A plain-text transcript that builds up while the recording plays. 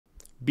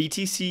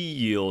BTC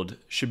Yield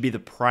should be the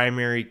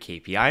primary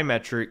KPI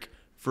metric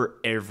for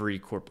every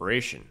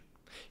corporation.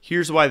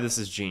 Here's why this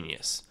is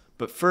genius.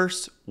 But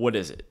first, what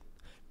is it?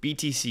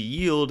 BTC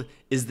Yield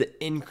is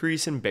the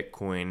increase in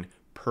Bitcoin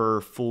per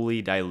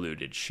fully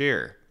diluted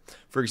share.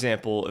 For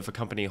example, if a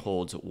company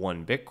holds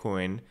 1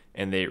 Bitcoin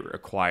and they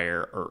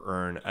acquire or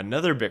earn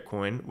another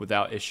Bitcoin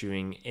without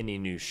issuing any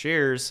new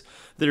shares,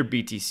 their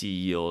BTC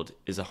Yield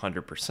is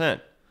 100%.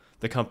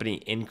 The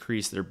company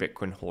increased their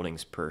Bitcoin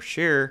holdings per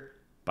share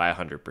by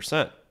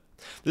 100%.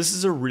 This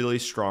is a really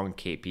strong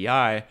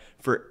KPI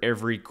for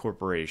every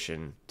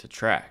corporation to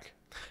track.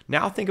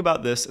 Now think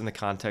about this in the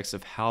context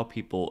of how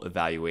people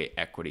evaluate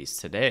equities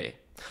today.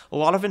 A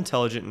lot of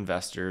intelligent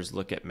investors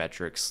look at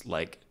metrics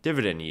like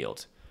dividend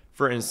yield.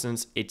 For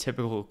instance, a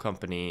typical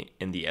company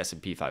in the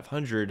S&P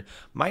 500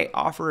 might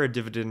offer a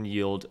dividend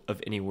yield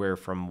of anywhere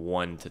from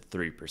 1 to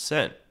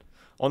 3%.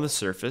 On the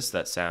surface,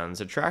 that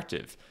sounds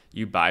attractive.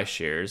 You buy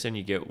shares and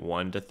you get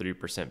 1 to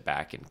 3%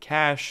 back in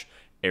cash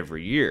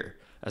every year,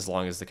 as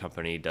long as the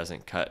company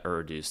doesn't cut or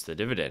reduce the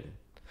dividend.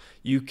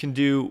 You can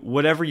do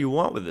whatever you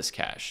want with this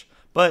cash,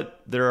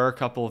 but there are a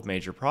couple of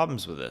major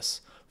problems with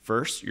this.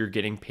 First, you're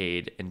getting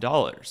paid in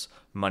dollars,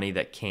 money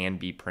that can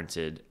be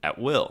printed at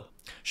will.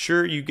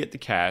 Sure, you get the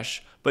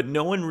cash, but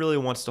no one really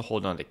wants to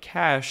hold on to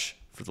cash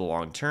for the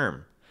long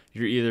term.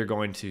 You're either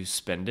going to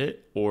spend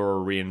it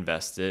or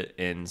reinvest it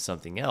in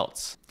something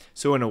else.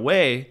 So in a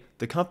way,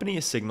 the company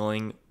is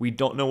signaling, we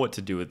don't know what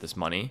to do with this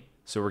money,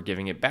 so we're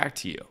giving it back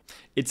to you.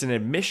 It's an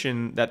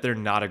admission that they're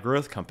not a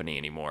growth company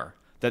anymore,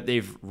 that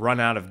they've run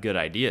out of good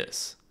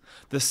ideas.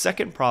 The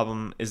second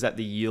problem is that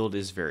the yield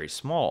is very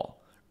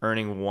small.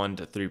 Earning 1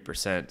 to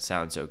 3%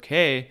 sounds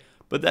okay,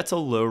 but that's a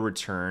low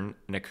return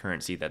in a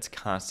currency that's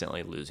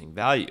constantly losing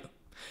value.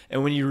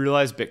 And when you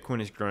realize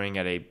Bitcoin is growing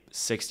at a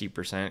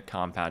 60%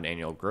 compound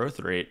annual growth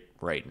rate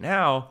right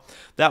now,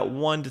 that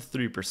 1 to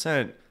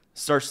 3%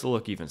 starts to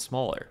look even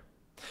smaller.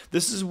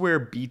 This is where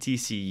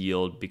BTC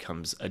Yield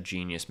becomes a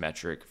genius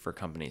metric for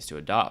companies to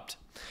adopt.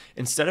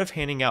 Instead of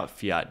handing out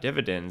fiat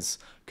dividends,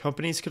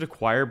 companies could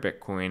acquire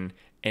Bitcoin,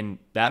 and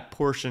that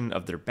portion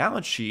of their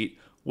balance sheet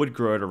would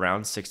grow at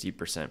around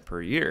 60%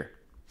 per year.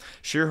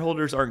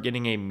 Shareholders aren't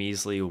getting a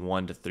measly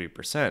 1 to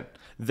 3%.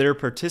 They're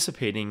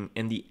participating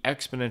in the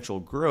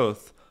exponential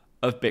growth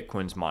of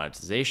Bitcoin's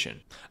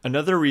monetization.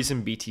 Another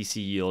reason BTC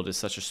Yield is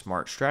such a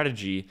smart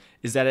strategy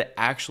is that it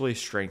actually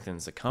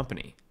strengthens the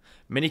company.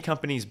 Many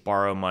companies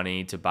borrow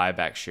money to buy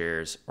back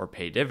shares or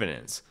pay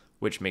dividends,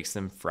 which makes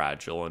them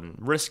fragile and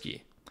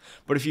risky.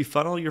 But if you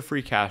funnel your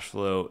free cash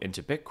flow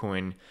into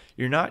Bitcoin,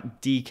 you're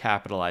not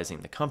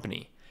decapitalizing the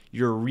company,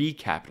 you're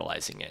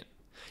recapitalizing it.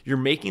 You're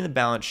making the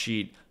balance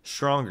sheet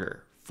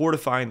stronger,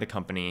 fortifying the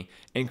company,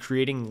 and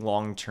creating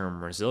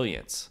long-term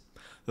resilience.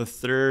 The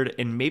third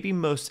and maybe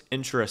most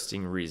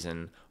interesting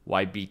reason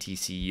why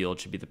BTC Yield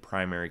should be the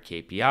primary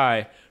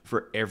KPI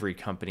for every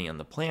company on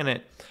the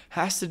planet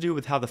has to do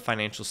with how the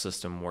financial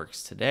system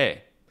works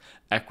today.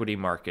 Equity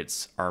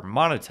markets are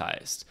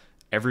monetized.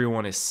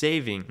 Everyone is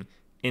saving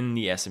in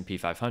the S&P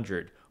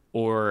 500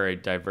 or a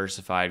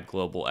diversified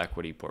global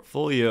equity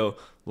portfolio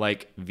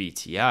like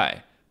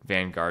VTI,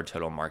 Vanguard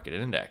Total Market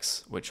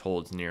Index, which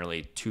holds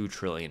nearly $2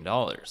 trillion.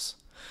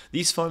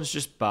 These funds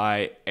just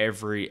buy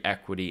every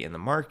equity in the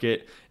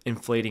market,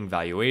 inflating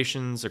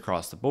valuations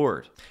across the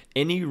board.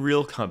 Any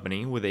real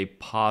company with a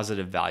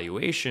positive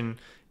valuation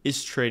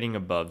is trading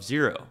above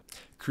zero,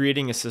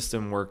 creating a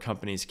system where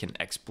companies can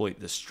exploit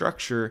the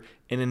structure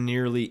in a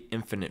nearly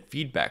infinite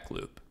feedback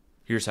loop.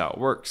 Here's how it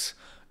works.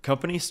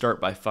 Companies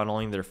start by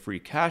funneling their free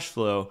cash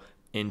flow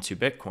into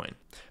Bitcoin,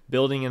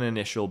 building an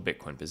initial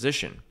Bitcoin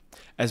position.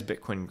 As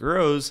Bitcoin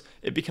grows,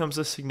 it becomes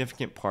a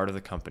significant part of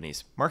the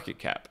company's market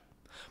cap.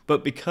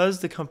 But because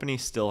the company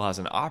still has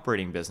an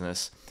operating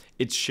business,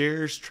 its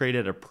shares trade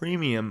at a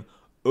premium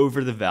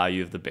over the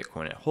value of the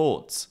Bitcoin it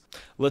holds.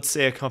 Let's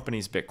say a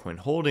company's Bitcoin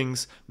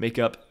holdings make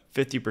up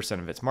 50%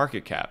 of its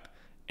market cap,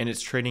 and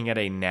it's trading at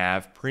a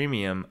NAV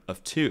premium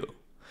of 2.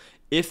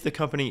 If the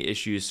company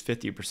issues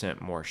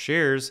 50% more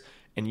shares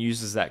and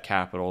uses that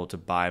capital to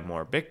buy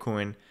more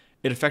Bitcoin,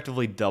 it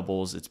effectively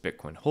doubles its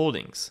Bitcoin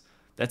holdings.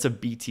 That's a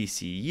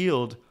BTC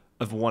yield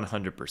of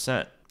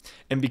 100%.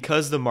 And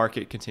because the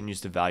market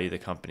continues to value the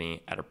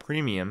company at a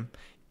premium,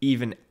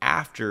 even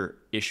after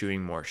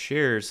issuing more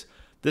shares,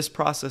 this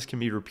process can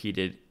be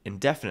repeated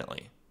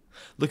indefinitely.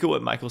 Look at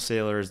what Michael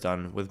Saylor has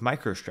done with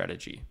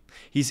MicroStrategy.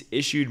 He's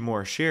issued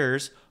more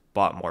shares,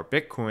 bought more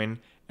Bitcoin,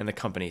 and the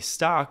company's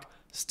stock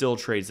still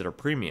trades at a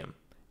premium.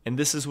 And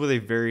this is with a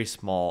very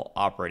small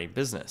operating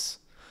business.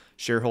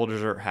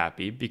 Shareholders are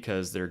happy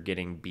because they're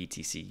getting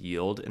BTC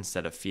yield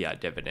instead of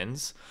fiat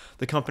dividends.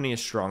 The company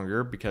is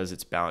stronger because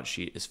its balance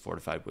sheet is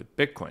fortified with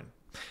Bitcoin.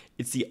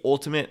 It's the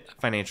ultimate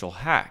financial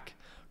hack.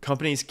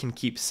 Companies can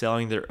keep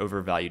selling their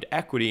overvalued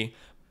equity,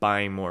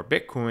 buying more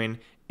Bitcoin,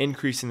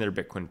 increasing their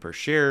Bitcoin per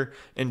share,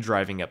 and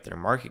driving up their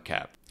market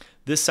cap.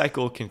 This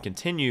cycle can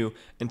continue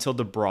until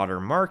the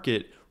broader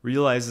market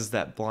realizes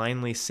that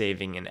blindly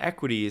saving in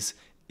equities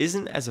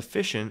isn't as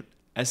efficient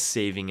as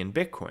saving in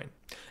Bitcoin.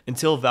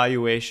 Until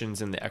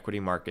valuations in the equity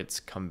markets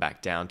come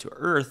back down to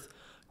earth,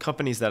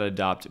 companies that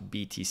adopt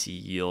BTC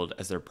Yield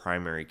as their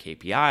primary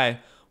KPI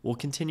will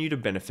continue to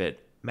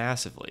benefit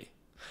massively.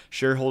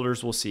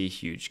 Shareholders will see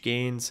huge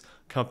gains,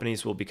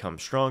 companies will become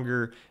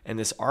stronger, and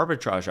this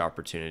arbitrage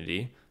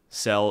opportunity,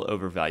 sell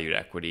overvalued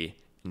equity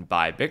and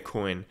buy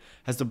Bitcoin,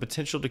 has the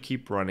potential to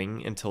keep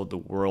running until the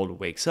world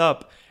wakes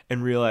up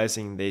and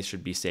realizing they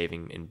should be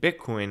saving in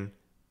Bitcoin,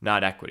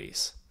 not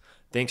equities.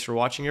 Thanks for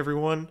watching,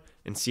 everyone,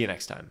 and see you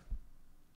next time.